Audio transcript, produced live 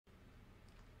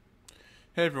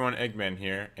Hey everyone, Egman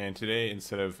here, and today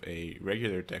instead of a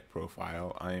regular deck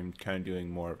profile, I'm kind of doing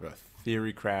more of a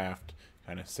Theorycraft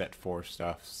kind of set 4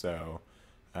 stuff. So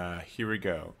here we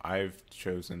go. I've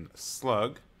chosen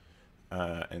Slug,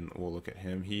 and we'll look at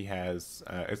him. He has,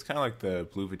 it's kind of like the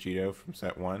blue Vegito from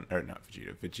set 1, or not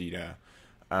Vegito,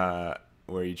 Vegeta,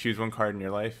 where you choose one card in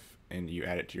your life and you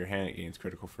add it to your hand. It gains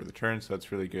critical for the turn, so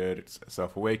that's really good. It's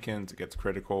self-awakens, it gets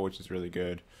critical, which is really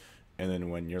good. And then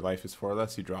when your life is 4 or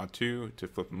less, you draw 2 to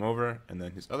flip him over. And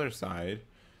then his other side,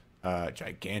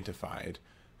 Gigantified.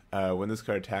 When this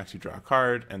card attacks, you draw a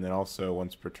card. And then also,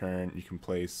 once per turn, you can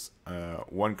place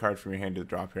one card from your hand to the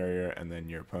drop area. And then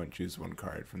your opponent chooses one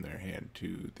card from their hand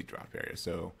to the drop area.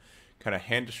 So kind of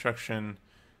hand destruction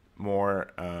more.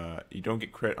 You don't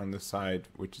get crit on this side,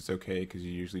 which is okay because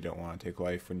you usually don't want to take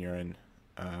life when you're in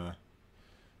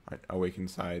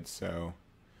awakened side. So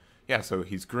yeah, so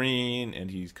he's green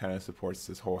and he kind of supports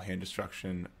this whole hand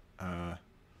destruction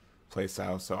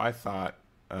playstyle. So I thought,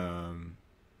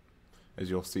 as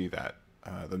you'll see, that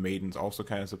the Maidens also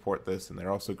kind of support this, and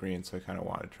they're also green, so I kind of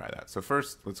wanted to try that. So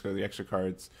first, let's go to the extra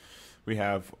cards. We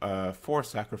have 4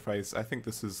 Sacrifice. I think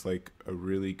this is like a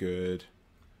really good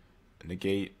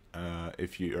negate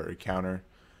if you or a counter,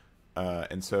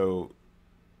 and so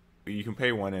you can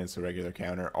pay 1 and it's a regular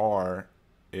counter, or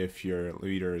if your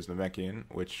leader is Namekian,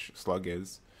 which Slug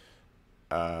is,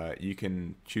 you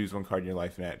can choose one card in your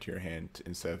life and add it to your hand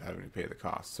instead of having to pay the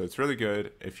cost. So it's really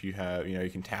good if you have, you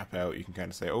can tap out. You can kind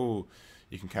of say, oh,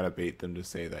 you can kind of bait them to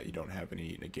say that you don't have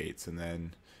any negates, and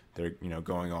then they're,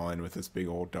 going all in with this big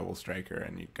old double striker,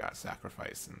 and you've got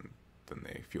Sacrifice, and then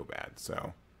they feel bad.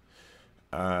 So,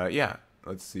 yeah,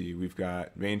 let's see. We've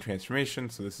got Maiden Transformation.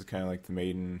 So this is kind of like the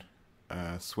Maiden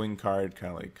swing card,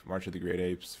 kind of like March of the Great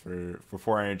Apes. For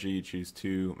 4 energy, you choose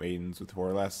 2 Maidens with 4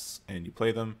 or less, and you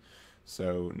play them.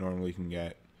 So normally you can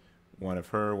get one of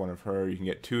her. You can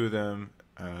get 2 of them.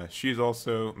 She's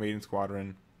also Maiden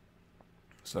Squadron,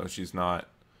 so she's not.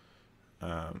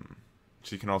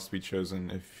 She can also be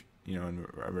chosen if in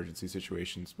emergency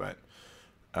situations. But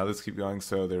let's keep going.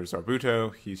 So there's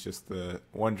Arbuto. He's just the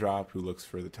 1-drop who looks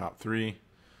for the top 3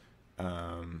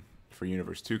 for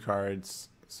Universe 2 cards.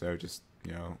 So just,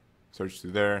 search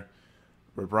through there.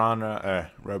 Rabanra,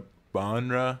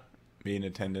 Maiden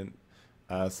Attendant.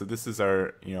 So this is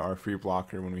our, our free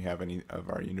blocker when we have any of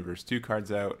our Universe 2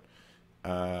 cards out.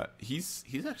 He's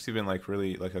actually been like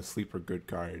really like a sleeper good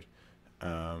card.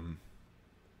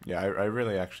 Yeah, I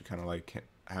really actually kind of like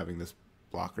having this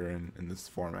blocker in this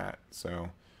format.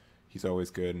 So he's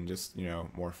always good and just,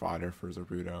 more fodder for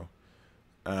Zaruto.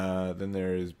 Then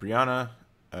there's Brianna.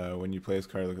 When you play this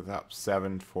card, look at the top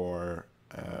 7 for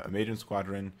a Maiden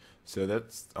Squadron. So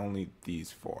that's only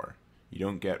these 4. You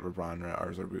don't get Rabranra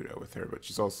or Zaruto with her, but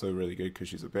she's also really good because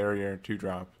she's a barrier,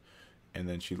 2-drop, and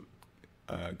then she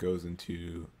goes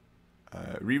into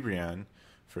Ribrianne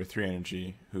for 3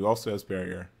 energy, who also has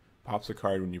barrier, pops a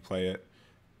card when you play it,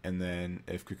 and then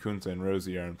if Kakunza and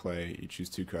Rosie are in play, you choose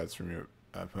 2 cards from your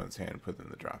opponent's hand and put them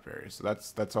in the drop area. So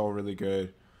that's all really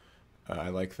good. I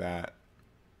like that.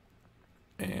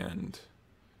 And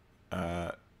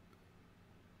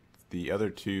the other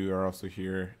 2 are also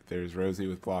here. There's Rosie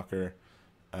with blocker.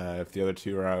 If the other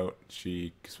 2 are out,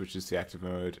 she switches to active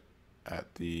mode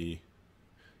at the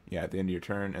end of your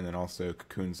turn, and then also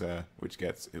Kakunza,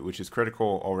 which is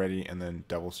critical already, and then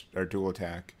dual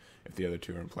attack if the other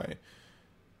 2 are in play.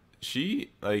 She,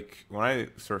 like, when I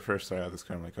first started out, this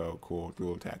kind of like, oh cool,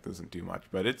 dual attack doesn't do much,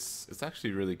 but it's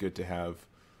actually really good to have.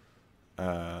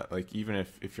 Like, even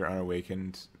if you're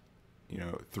unawakened,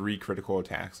 3 critical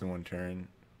attacks in 1 turn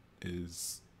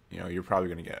is, you're probably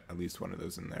going to get at least one of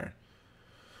those in there.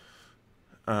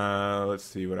 Let's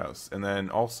see what else. And then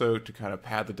also to kind of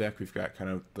pad the deck, we've got kind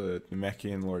of the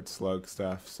Namekian Lord Slug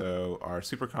stuff. So our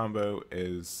super combo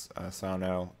is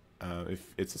Saunel.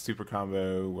 If it's a super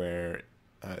combo where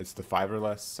it's the 5 or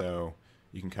less, so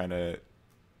you can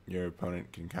your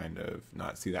opponent can kind of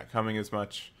not see that coming as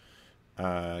much.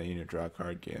 Draw a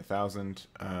card, gain 1,000.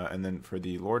 And then for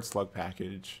the Lord Slug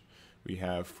package, we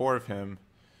have 4 of him.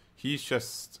 He's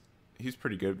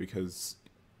pretty good because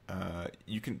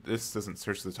this doesn't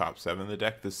search the top 7 of the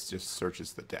deck. This just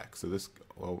searches the deck. So this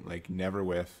will like never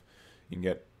whiff. You can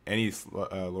get any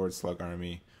Lord Slug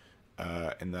army,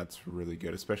 and that's really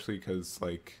good, especially because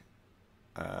like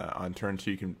on turn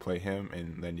 2 you can play him,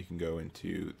 and then you can go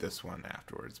into this one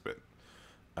afterwards. But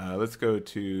let's go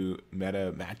to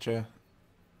Meta Matcha.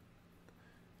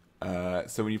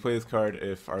 So when you play this card,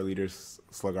 if our leader's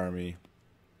Slug army,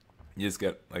 you just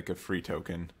get like a free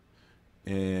token.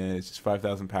 And it's just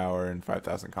 5,000 power and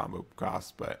 5,000 combo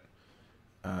cost, but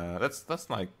that's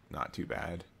like not too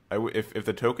bad. If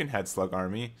the token had Slug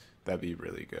Army, that'd be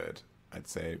really good, I'd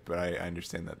say. But I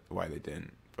understand that why they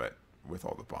didn't. But with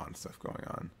all the bond stuff going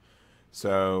on,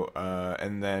 so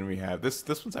and then we have this.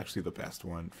 This one's actually the best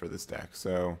one for this deck.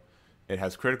 So it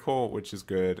has critical, which is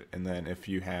good. And then if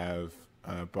you have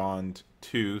bond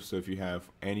 2, so if you have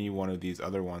any one of these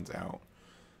other ones out,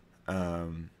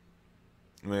 when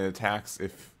it attacks,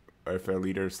 if a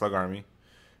leader Slug Army,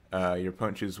 your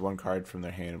opponent chooses one card from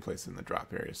their hand and places it in the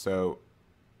drop area. So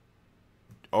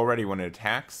already when it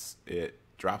attacks, it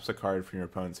drops a card from your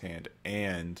opponent's hand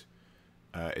and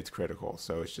it's critical.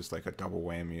 So it's just like a double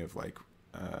whammy of like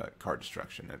card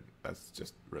destruction. And that's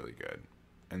just really good.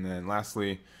 And then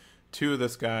lastly, 2 of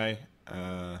this guy.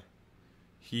 I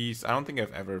don't think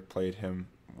I've ever played him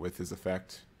with his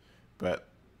effect, but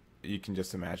you can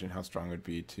just imagine how strong it would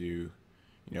be to,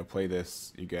 play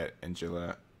this. You get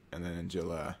Angela, and then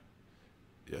Angela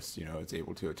just, is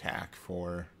able to attack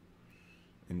for,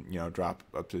 and, drop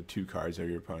up to 2 cards out of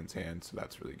your opponent's hand. So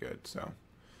that's really good. So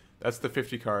that's the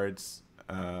 50 cards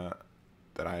that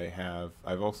I have.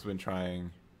 I've also been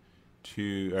trying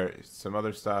some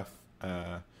other stuff.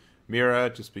 Mira,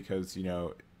 just because,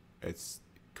 it's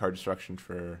card destruction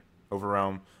for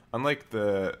Overrealm. Unlike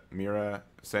the Mira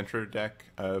Center deck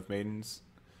of Maidens,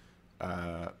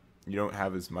 you don't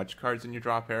have as much cards in your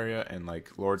drop area, and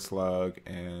like Lord Slug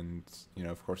and,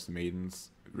 of course the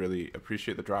Maidens really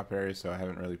appreciate the drop area, so I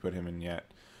haven't really put him in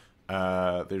yet.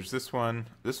 There's this one.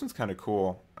 This one's kind of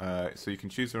cool. So you can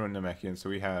choose your own Namekian. So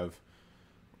we have,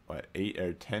 8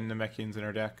 or 10 Namekians in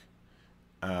our deck.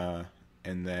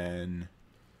 And then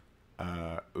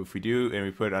if we do, and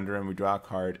we put it under him, we draw a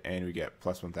card, and we get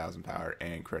plus 1,000 power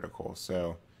and critical.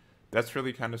 So that's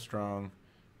really kind of strong.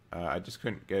 I just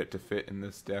couldn't get it to fit in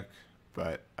this deck,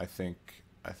 but I think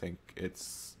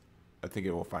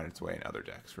it will find its way in other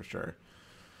decks for sure.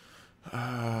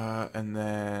 And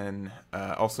then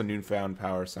also Noonfound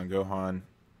Power Son Gohan.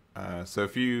 So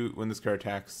when this card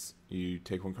attacks, you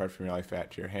take 1 card from your life to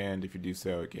your hand. If you do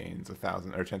so, it gains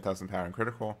 1,000 or 10,000 power and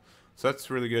critical. So that's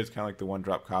really good. It's kind of like the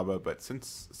 1-drop Kaba. But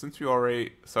since we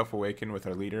already self-awakened with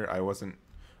our leader, I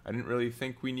didn't really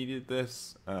think we needed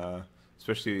this.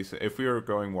 Especially if we were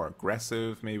going more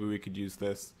aggressive, maybe we could use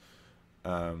this.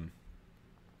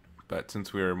 But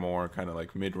since we were more kind of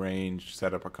like mid-range,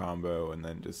 set up a combo and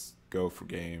then just go for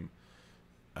game,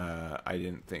 I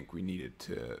didn't think we needed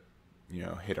to,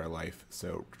 hit our life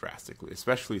so drastically,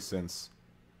 especially since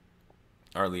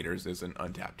our leaders isn't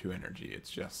untapped 2 energy. It's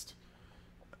just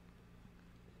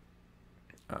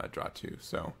draw 2.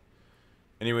 So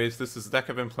anyways, this is the deck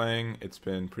I've been playing. It's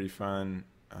been pretty fun.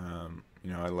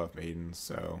 I love Maidens,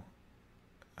 so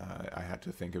I had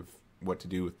to think of what to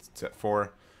do with set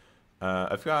 4.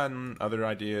 I've gotten other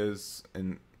ideas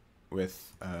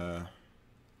with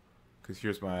because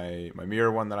here's my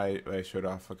mirror one that I showed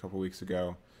off a couple weeks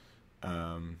ago.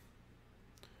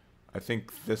 I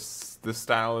think this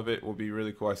style of it will be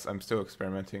really cool. I'm still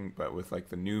experimenting, but with like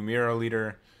the new mirror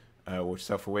leader, which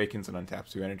self awakens and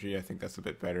untaps 2 energy, I think that's a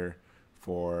bit better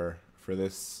for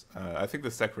this. I think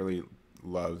this deck really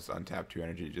loves untap 2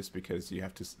 energy just because you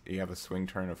have a swing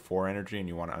turn of 4 energy and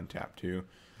you want to untap 2.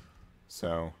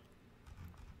 So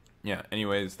yeah,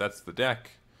 anyways, that's the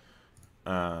deck.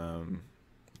 Tell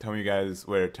me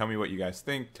what you guys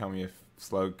think. Tell me if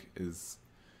Slug is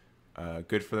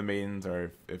good for the Maidens,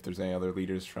 or if there's any other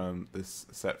leaders from this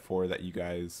set 4 that you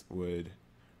guys would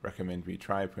recommend me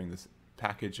try putting this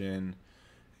package in.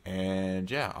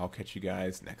 And yeah, I'll catch you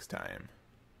guys next time.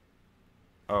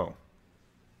 Oh,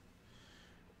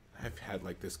 I've had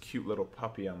like this cute little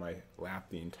puppy on my lap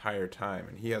the entire time,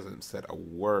 and he hasn't said a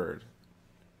word.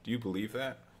 Do you believe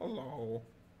that? Hello.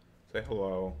 Say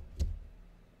hello.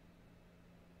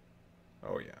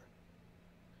 Oh yeah.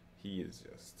 He is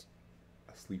just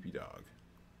a sleepy dog.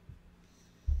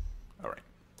 All right.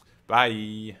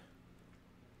 Bye.